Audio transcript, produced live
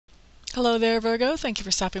Hello there, Virgo. Thank you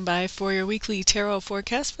for stopping by for your weekly tarot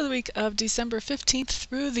forecast for the week of December 15th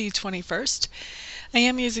through the 21st. I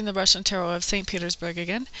am using the Russian Tarot of St. Petersburg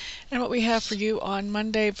again. And what we have for you on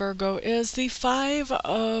Monday, Virgo, is the Five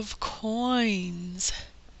of Coins.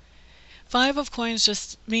 Five of Coins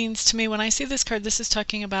just means to me, when I see this card, this is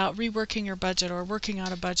talking about reworking your budget or working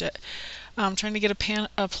out a budget. Trying to get a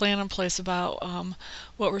plan in place about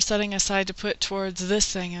what we're setting aside to put towards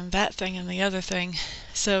this thing and that thing and the other thing.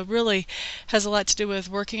 So really has a lot to do with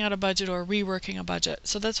working out a budget or reworking a budget.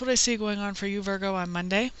 So that's what I see going on for you, Virgo, on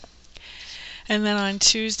Monday. And then on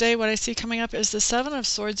Tuesday, what I see coming up is the Seven of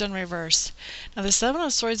Swords in reverse. Now, the Seven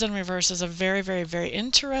of Swords in reverse is a very, very, very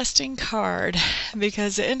interesting card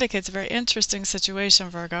because it indicates a very interesting situation,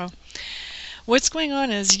 Virgo. What's going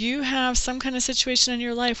on is you have some kind of situation in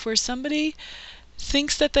your life where somebody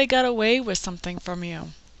thinks that they got away with something from you.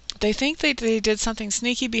 They think they did something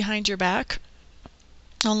sneaky behind your back,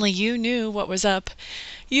 only you knew what was up.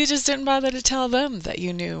 You just didn't bother to tell them that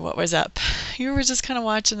you knew what was up. You were just kind of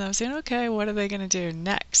watching them saying, okay, what are they going to do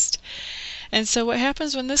next? And so what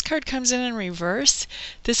happens when this card comes in reverse,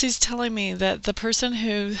 this is telling me that the person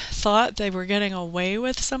who thought they were getting away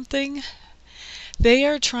with something, they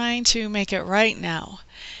are trying to make it right now.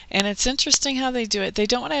 And it's interesting how they do it. They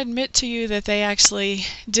don't want to admit to you that they actually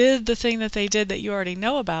did the thing that they did that you already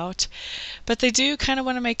know about, but they do kind of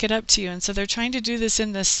want to make it up to you. And so they're trying to do this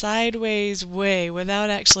in this sideways way without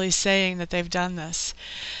actually saying that they've done this.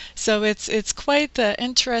 So it's quite the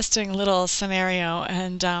interesting little scenario.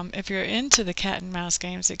 And if you're into the cat and mouse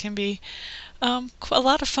games, it can be a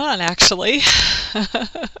lot of fun, actually.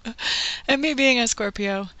 And me being a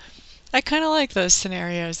Scorpio, I kind of like those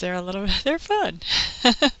scenarios. They're fun.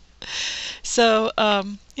 So,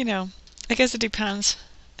 I guess it depends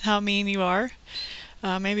how mean you are.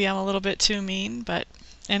 Maybe I'm a little bit too mean, but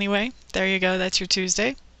anyway, there you go. That's your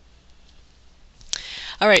Tuesday.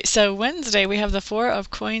 All right, so Wednesday we have the Four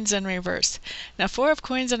of Coins in reverse. Now, Four of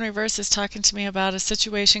Coins in reverse is talking to me about a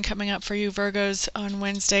situation coming up for you, Virgos, on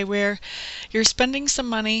Wednesday where you're spending some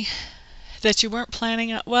money that you weren't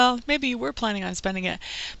planning on. Well, maybe you were planning on spending it,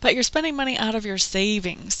 but you're spending money out of your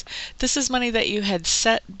savings. This is money that you had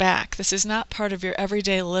set back. This is not part of your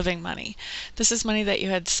everyday living money. This is money that you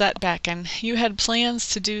had set back, and you had plans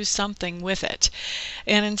to do something with it.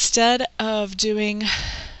 And instead of doing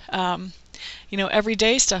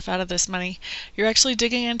everyday stuff out of this money, you're actually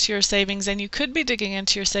digging into your savings, and you could be digging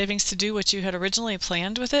into your savings to do what you had originally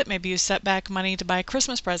planned with it. Maybe you set back money to buy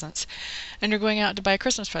Christmas presents, and you're going out to buy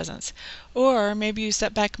Christmas presents. Or maybe you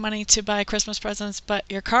set back money to buy Christmas presents, but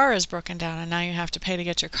your car is broken down, and now you have to pay to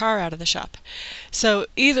get your car out of the shop. So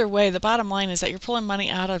either way, the bottom line is that you're pulling money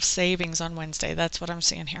out of savings on Wednesday. That's what I'm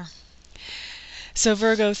seeing here. So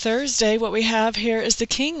Virgo, Thursday, what we have here is the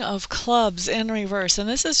King of Clubs in reverse. And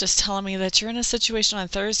this is just telling me that you're in a situation on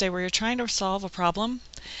Thursday where you're trying to solve a problem,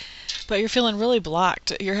 but you're feeling really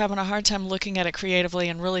blocked. You're having a hard time looking at it creatively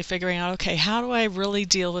and really figuring out, okay, how do I really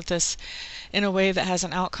deal with this in a way that has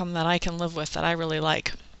an outcome that I can live with, that I really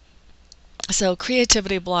like? So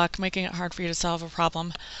creativity block, making it hard for you to solve a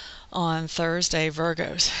problem on Thursday,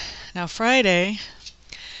 Virgos. Now Friday,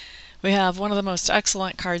 we have one of the most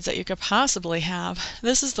excellent cards that you could possibly have.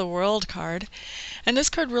 This is the World card. And this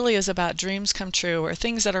card really is about dreams come true, or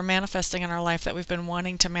things that are manifesting in our life that we've been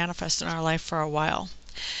wanting to manifest in our life for a while.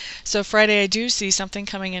 So Friday, I do see something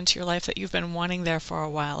coming into your life that you've been wanting there for a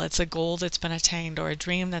while. It's a goal that's been attained or a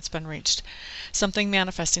dream that's been reached. Something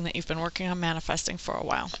manifesting that you've been working on manifesting for a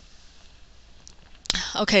while.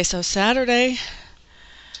 Okay, so Saturday,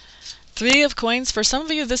 Three of Coins. For some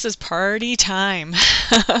of you, this is party time.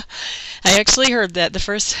 I actually heard that the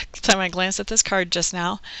first time I glanced at this card just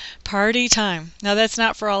now. Party time. Now, that's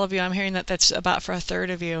not for all of you. I'm hearing that that's about for a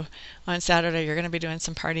third of you on Saturday. You're going to be doing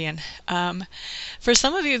some partying. For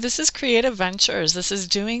some of you, this is creative ventures. This is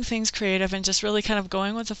doing things creative and just really kind of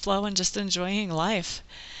going with the flow and just enjoying life.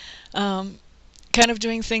 Kind of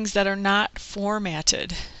doing things that are not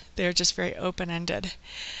formatted. They're just very open-ended.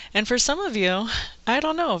 And for some of you, I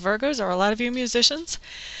don't know, Virgos, or a lot of you musicians,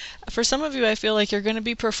 for some of you I feel like you're going to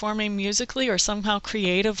be performing musically or somehow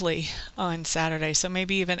creatively on Saturday, so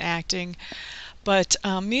maybe even acting. But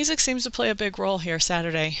music seems to play a big role here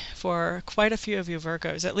Saturday for quite a few of you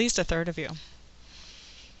Virgos, at least a third of you.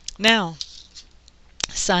 Now,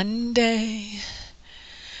 Sunday,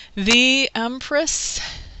 the Empress.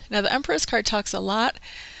 Now, the Empress card talks a lot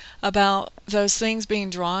about those things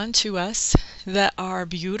being drawn to us that are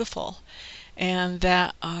beautiful and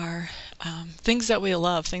that are things that we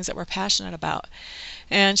love, things that we're passionate about.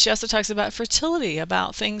 And she also talks about fertility,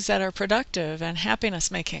 about things that are productive and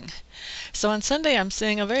happiness making. So on Sunday, I'm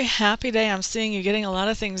seeing a very happy day. I'm seeing you getting a lot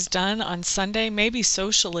of things done on Sunday, maybe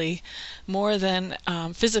socially more than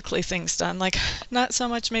physically things done. Like, not so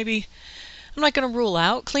much maybe, I'm not going to rule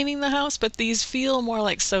out cleaning the house, but these feel more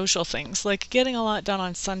like social things, like getting a lot done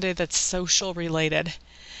on Sunday that's social related.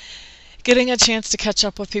 Getting a chance to catch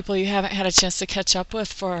up with people you haven't had a chance to catch up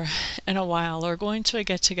with for in a while, or going to a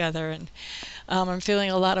get-together. And I'm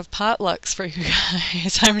feeling a lot of potlucks for you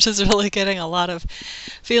guys. I'm just really getting a lot of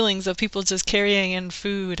feelings of people just carrying in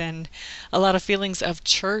food, and a lot of feelings of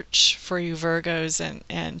church for you Virgos,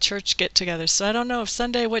 and church get-togethers. So I don't know if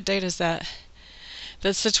Sunday, what date is that?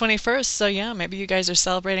 That's the 21st, so yeah, maybe you guys are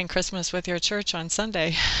celebrating Christmas with your church on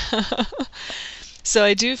Sunday. So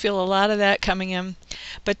I do feel a lot of that coming in,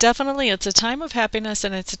 but definitely it's a time of happiness,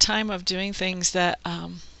 and it's a time of doing things that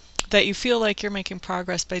that you feel like you're making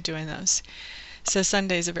progress by doing those. So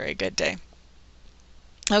Sunday's a very good day.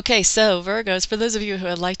 Okay, so Virgos, for those of you who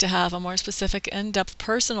would like to have a more specific, in-depth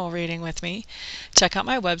personal reading with me, check out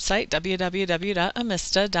my website,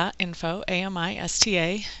 www.amista.info,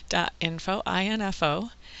 amista.info,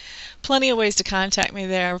 info. Plenty of ways to contact me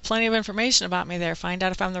there, plenty of information about me there. Find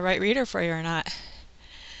out if I'm the right reader for you or not.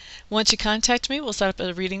 Once you contact me, we'll set up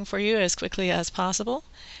a reading for you as quickly as possible.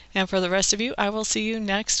 And for the rest of you, I will see you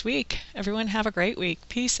next week. Everyone have a great week.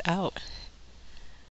 Peace out.